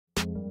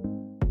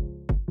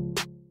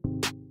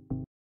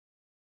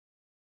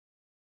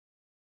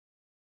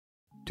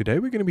Today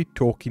we're going to be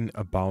talking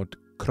about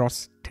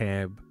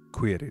crosstab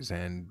queries,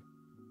 and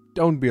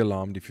don't be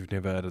alarmed if you've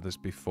never heard of this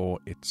before,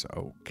 it's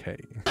okay.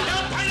 No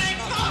panic!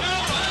 No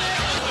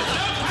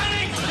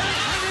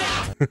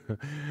panic!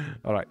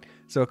 Alright,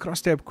 so a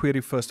crosstab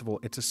query, first of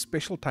all, it's a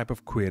special type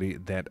of query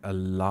that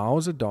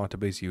allows a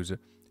database user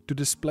to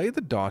display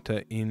the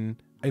data in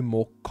a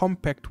more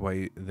compact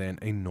way than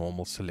a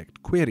normal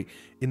select query,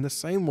 in the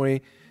same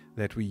way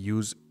that we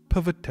use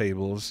pivot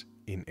tables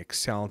in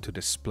Excel to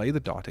display the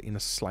data in a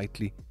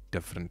slightly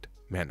different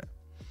manner.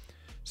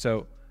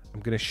 So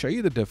I'm going to show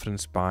you the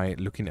difference by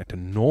looking at a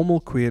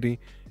normal query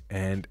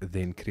and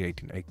then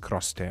creating a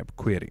crosstab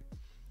query.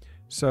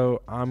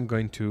 So I'm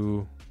going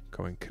to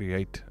go and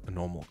create a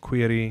normal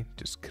query.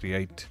 Just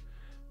create.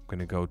 I'm going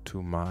to go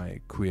to my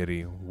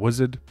query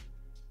wizard,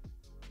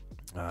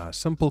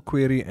 simple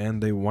query,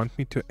 and they want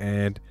me to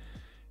add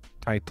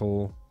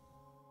title,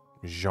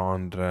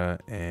 genre,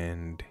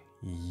 and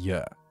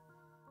year.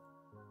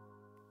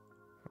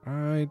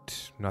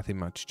 Right, nothing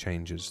much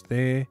changes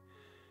there,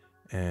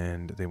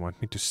 and they want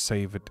me to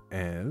save it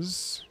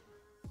as,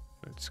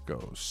 let's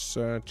go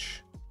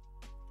search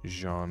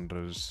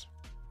genres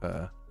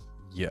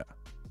year.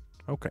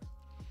 Okay,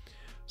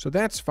 so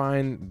that's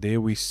fine.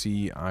 There we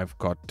see I've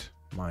got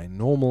my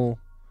normal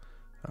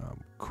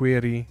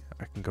query.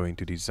 I can go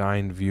into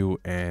design view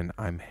and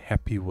I'm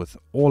happy with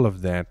all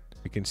of that.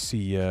 You can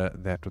see here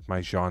that with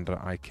my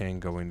genre I can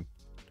go and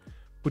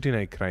put in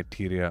a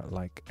criteria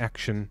like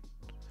action,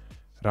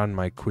 run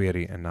my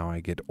query, and now I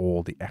get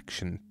all the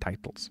action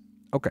titles.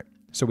 Okay,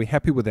 so we're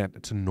happy with that.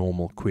 It's a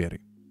normal query.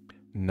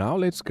 Now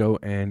let's go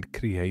and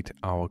create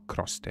our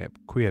crosstab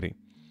query.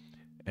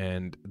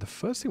 And the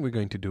first thing we're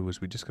going to do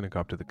is we're just going to go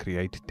up to the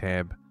create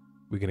tab.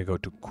 We're going to go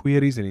to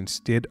queries, and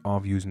instead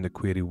of using the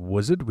query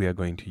wizard, we are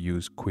going to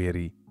use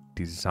query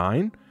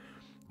design.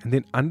 And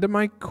then under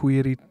my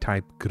query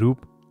type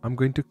group, I'm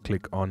going to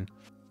click on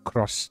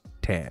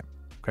crosstab.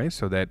 Okay,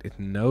 so that it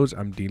knows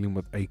I'm dealing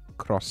with a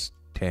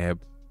crosstab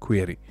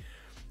query.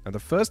 Now the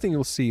first thing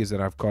you'll see is that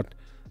I've got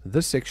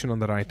this section on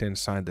the right hand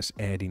side, this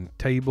adding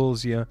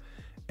tables here,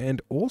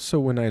 and also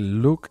when I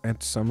look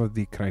at some of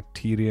the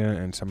criteria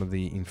and some of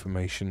the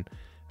information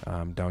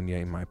down here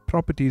in my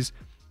properties,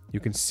 you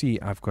can see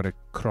I've got a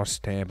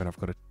crosstab and I've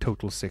got a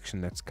total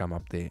section that's come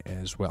up there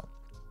as well.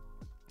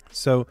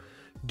 So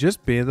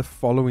just bear the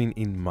following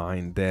in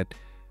mind, that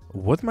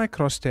with my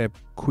crosstab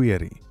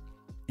query,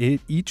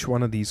 each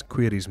one of these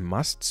queries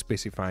must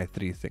specify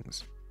three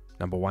things.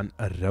 Number one,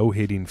 a row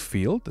heading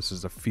field. This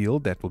is a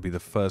field that will be the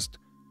first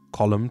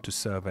column to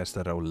serve as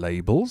the row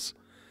labels.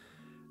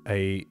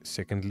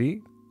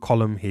 Secondly,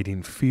 column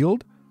heading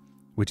field,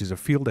 which is a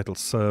field that will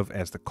serve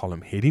as the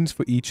column headings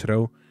for each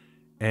row.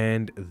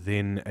 And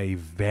then a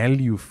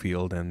value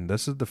field, and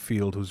this is the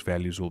field whose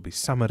values will be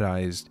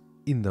summarized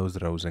in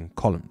those rows and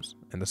columns.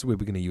 And this is where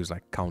we're going to use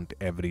like count,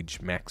 average,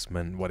 max,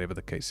 min, whatever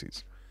the case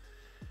is.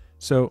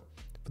 So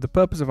for the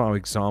purpose of our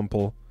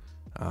example,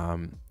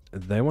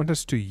 they want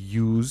us to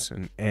use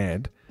and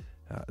add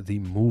the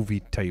movie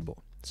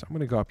table. So I'm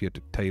going to go up here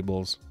to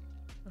tables.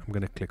 I'm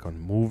going to click on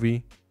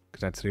movie because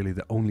that's really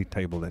the only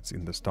table that's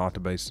in this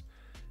database.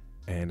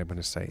 And I'm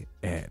going to say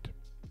add.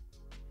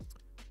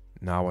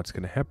 Now what's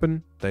going to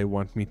happen? They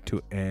want me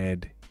to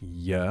add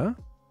year,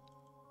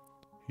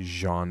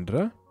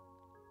 genre,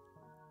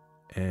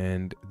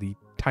 and the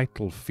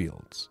title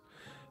fields.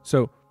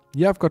 So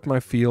yeah, I've got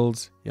my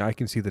fields. Yeah, I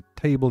can see the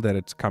table that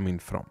it's coming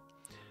from.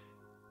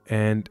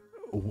 And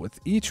with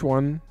each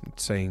one,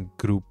 it's saying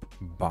group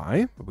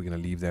by, but we're going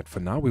to leave that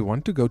for now. We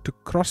want to go to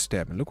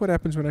crosstab, and look what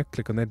happens when I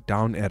click on that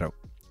down arrow.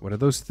 What are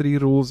those three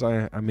rules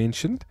I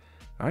mentioned?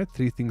 All right,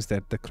 three things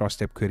that the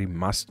crosstab query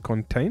must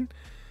contain.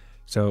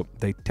 So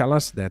they tell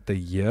us that the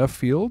year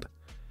field,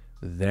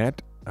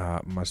 that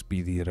must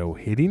be the row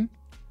heading.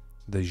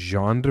 The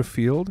genre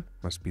field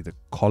must be the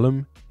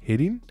column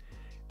heading.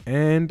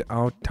 And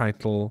our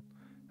title,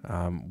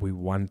 we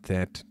want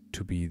that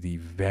to be the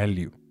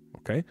value.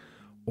 Okay.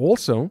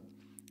 Also,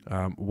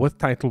 with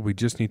title, we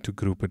just need to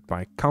group it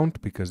by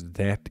count because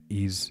that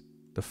is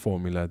the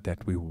formula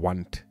that we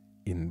want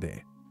in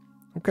there.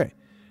 Okay.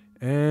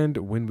 And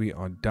when we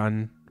are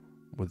done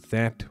with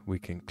that, we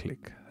can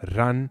click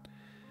run.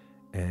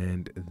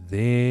 And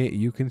there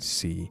you can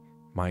see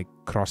my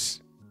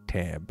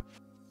crosstab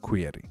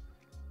query.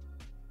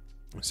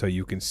 So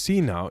you can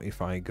see now,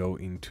 if I go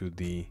into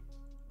the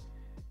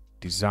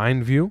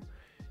design view,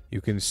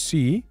 you can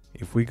see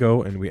if we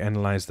go and we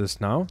analyze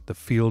this now, the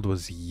field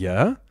was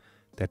year.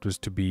 That was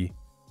to be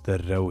the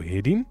row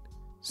heading.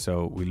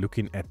 So we're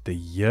looking at the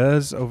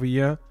years over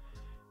here.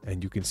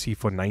 And you can see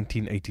for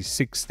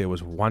 1986, there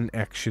was one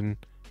action,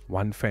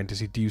 one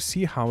fantasy. Do you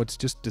see how it's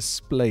just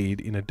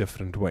displayed in a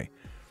different way?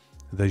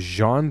 The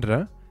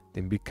genre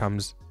then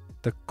becomes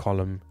the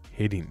column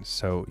headings.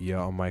 So here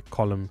are my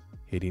column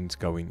headings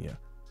going here.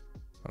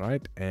 All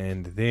right.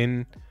 And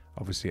then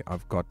obviously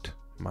I've got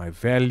my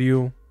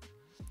value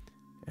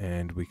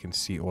and we can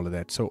see all of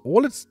that. So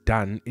all it's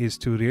done is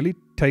to really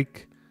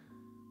take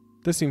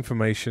this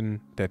information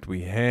that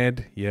we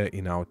had here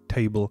in our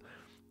table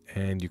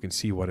and you can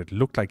see what it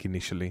looked like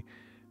initially,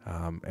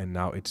 and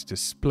now it's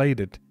displayed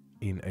it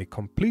in a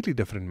completely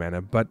different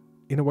manner, but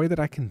in a way that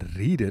I can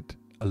read it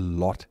a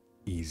lot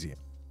easier.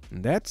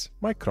 And that's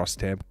my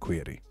Crosstab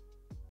query.